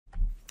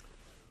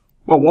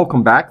Well,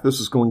 welcome back. This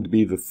is going to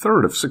be the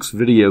third of 6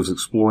 videos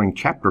exploring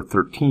Chapter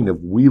 13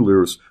 of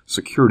Wheeler's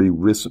Security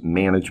Risk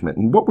Management.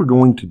 And what we're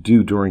going to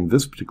do during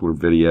this particular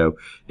video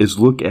is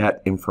look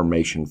at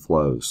information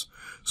flows.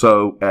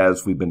 So,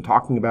 as we've been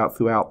talking about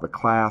throughout the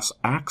class,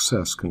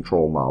 access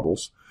control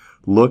models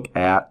look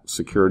at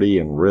security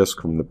and risk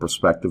from the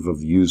perspective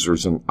of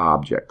users and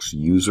objects.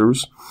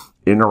 Users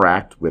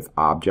interact with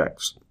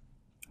objects.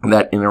 And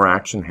that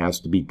interaction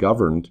has to be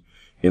governed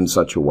in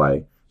such a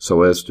way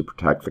so as to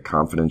protect the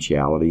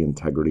confidentiality,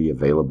 integrity,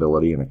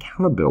 availability, and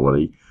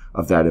accountability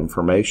of that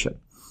information.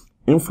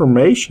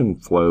 Information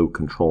flow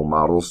control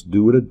models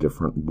do it a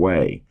different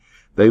way.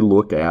 They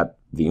look at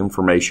the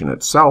information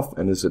itself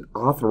and is it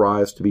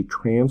authorized to be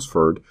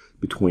transferred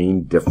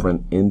between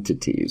different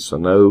entities. So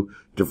no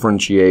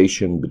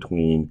differentiation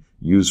between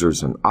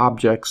users and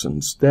objects.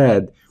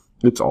 Instead,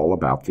 it's all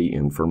about the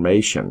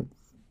information.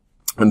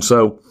 And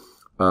so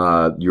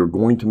you're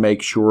going to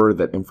make sure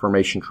that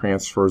information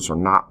transfers are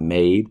not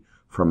made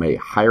from a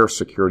higher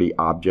security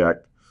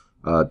object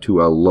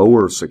to a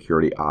lower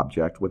security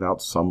object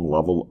without some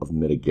level of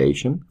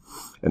mitigation.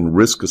 And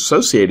risk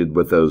associated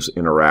with those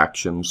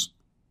interactions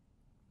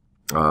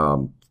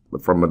from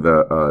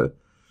the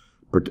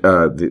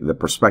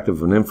perspective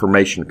of an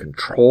information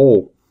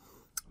control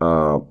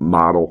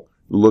model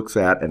looks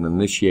at an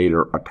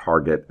initiator, a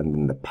target, and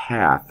then the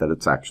path that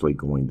it's actually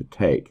going to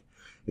take.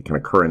 It can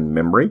occur in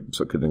memory,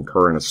 so it could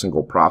occur in a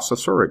single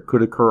processor. It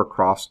could occur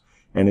across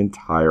an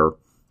entire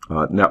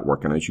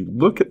network. And as you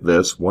look at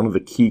this, one of the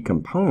key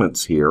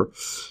components here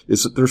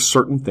is that there's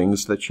certain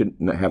things that should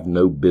have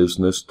no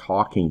business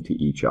talking to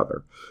each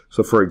other.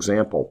 So, for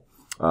example,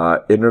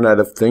 Internet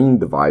of Things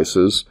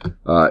devices,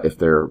 if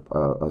they're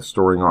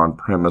storing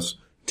on-premise,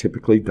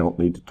 typically don't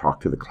need to talk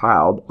to the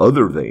cloud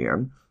other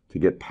than to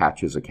get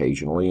patches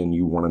occasionally, and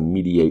you want to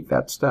mediate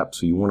that step.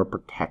 So you want to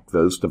protect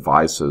those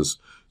devices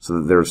so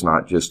that there's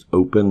not just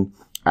open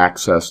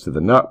access to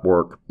the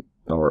network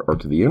or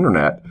to the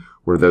internet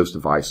where those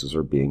devices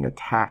are being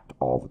attacked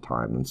all the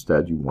time.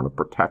 Instead, you want to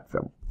protect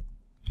them.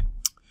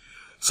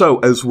 So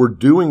as we're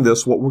doing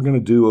this, what we're going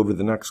to do over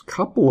the next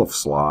couple of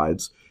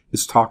slides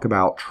is talk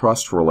about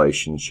trust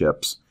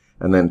relationships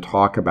and then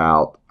talk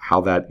about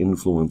how that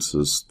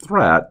influences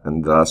threat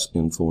and thus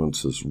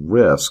influences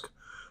risk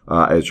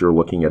as you're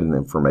looking at an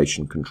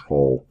information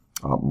control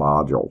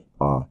module.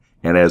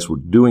 And as we're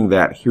doing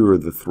that, here are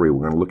the three.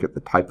 We're going to look at the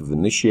type of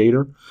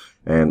initiator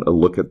and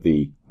look at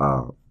the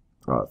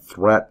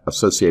threat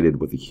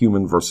associated with a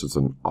human versus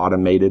an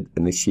automated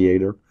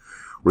initiator.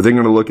 We're then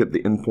going to look at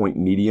the endpoint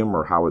medium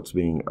or how it's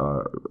being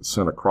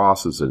sent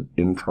across. Is it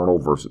internal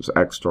versus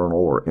external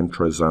or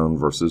intrazone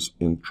versus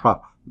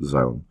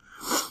intrazone?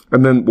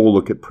 And then we'll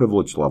look at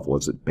privilege level.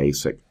 Is it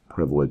basic,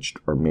 privileged,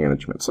 or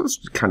management? So this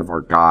is kind of our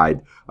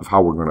guide of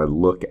how we're going to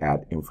look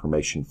at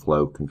information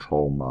flow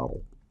control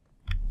model.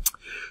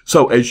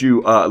 So as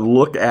you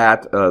look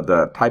at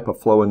the type of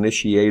flow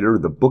initiator,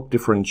 the book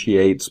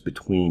differentiates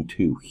between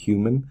two,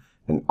 human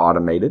and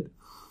automated.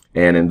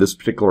 And in this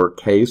particular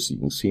case, you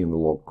can see in the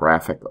little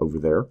graphic over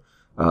there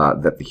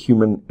that the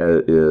human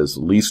is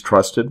least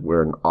trusted,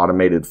 where an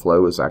automated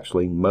flow is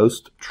actually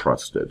most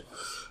trusted.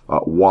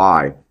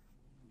 Why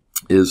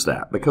is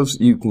that? Because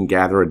you can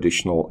gather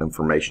additional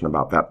information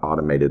about that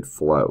automated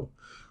flow.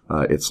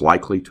 It's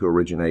likely to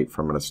originate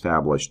from an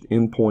established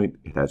endpoint.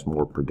 It has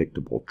more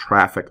predictable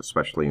traffic,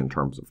 especially in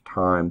terms of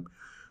time.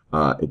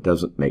 It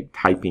doesn't make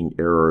typing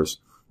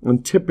errors.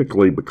 And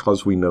typically,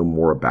 because we know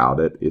more about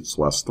it, it's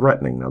less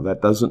threatening. Now,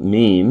 that doesn't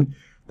mean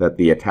that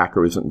the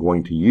attacker isn't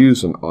going to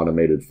use an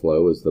automated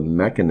flow as the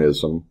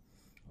mechanism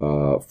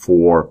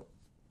for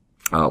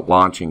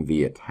launching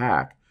the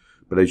attack.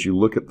 But as you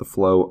look at the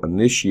flow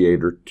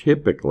initiator,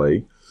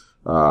 typically,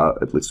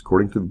 at least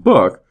according to the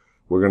book,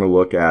 we're going to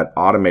look at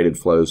automated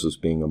flows as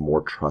being a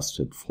more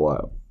trusted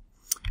flow.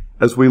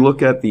 As we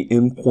look at the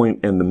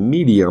endpoint and the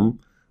medium,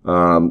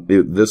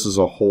 this is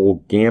a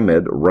whole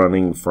gamut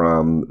running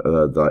from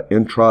the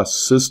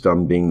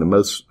intra-system being the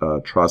most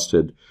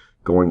trusted,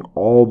 going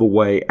all the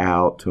way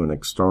out to an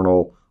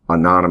external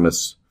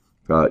anonymous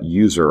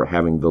user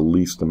having the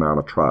least amount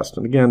of trust.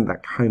 And again,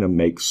 that kind of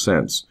makes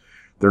sense.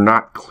 They're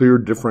not clear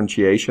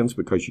differentiations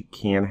because you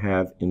can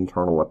have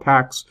internal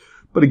attacks,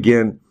 but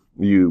again,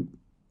 you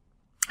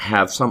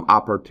have some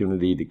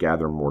opportunity to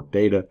gather more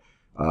data,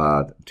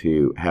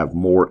 to have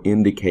more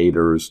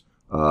indicators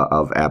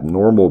of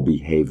abnormal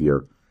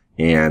behavior,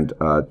 and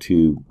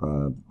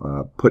to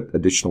put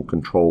additional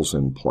controls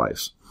in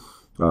place.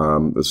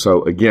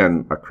 So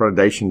again,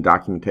 accreditation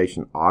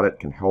documentation audit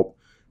can help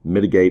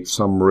mitigate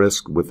some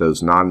risk with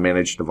those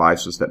non-managed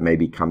devices that may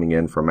be coming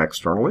in from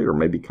externally or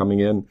may be coming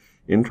in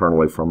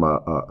internally from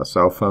a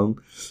cell phone.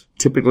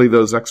 Typically,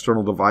 those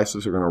external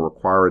devices are going to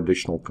require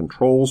additional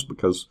controls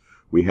because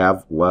we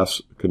have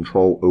less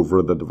control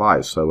over the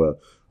device. So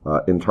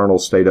internal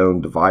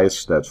state-owned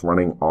device that's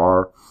running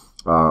our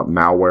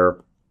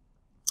malware,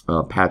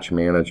 patch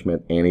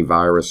management,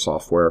 antivirus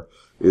software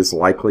is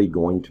likely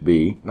going to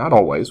be, not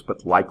always,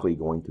 but likely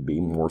going to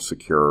be more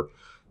secure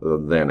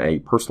than a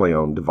personally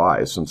owned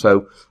device. And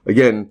so,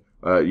 again,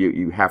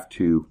 you have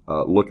to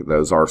look at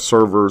those. Our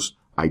servers,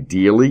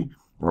 ideally,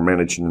 are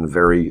managed in a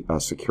very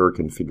secure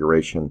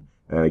configuration.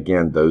 And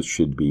again, those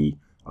should be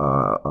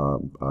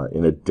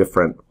in a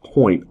different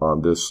point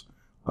on this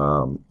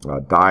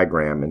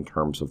diagram in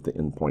terms of the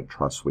endpoint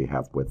trust we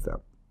have with them.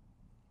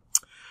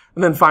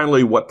 And then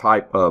finally, what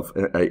type of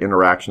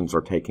interactions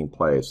are taking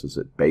place? Is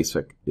it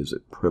basic? Is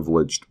it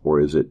privileged? Or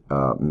is it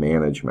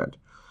management?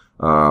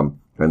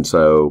 And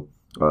so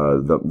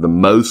the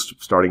most,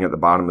 starting at the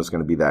bottom, is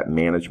going to be that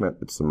management.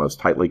 It's the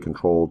most tightly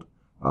controlled,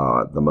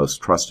 the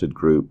most trusted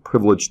group.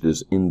 Privileged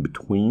is in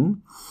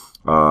between.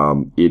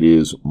 It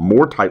is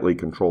more tightly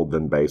controlled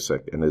than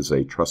basic and is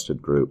a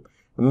trusted group.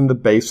 And then the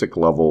basic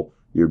level,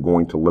 you're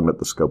going to limit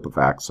the scope of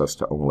access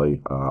to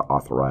only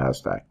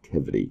authorized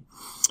activity.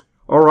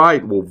 All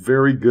right, well,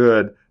 very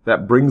good.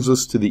 That brings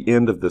us to the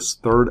end of this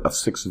third of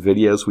 6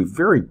 videos. We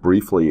very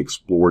briefly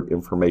explored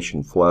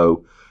information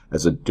flow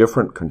as a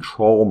different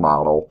control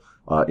model,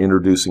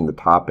 introducing the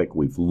topic.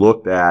 We've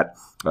looked at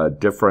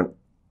different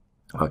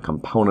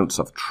components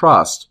of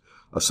trust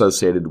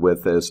associated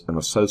with this and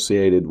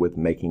associated with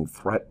making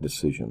threat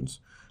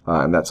decisions.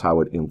 And that's how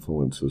it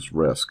influences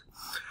risk.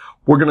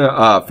 We're going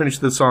to finish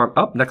this on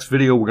up. Next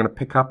video, we're going to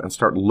pick up and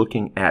start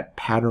looking at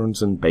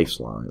patterns and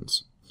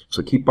baselines.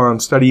 So keep on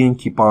studying,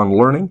 keep on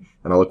learning,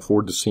 and I look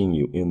forward to seeing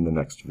you in the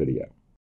next video.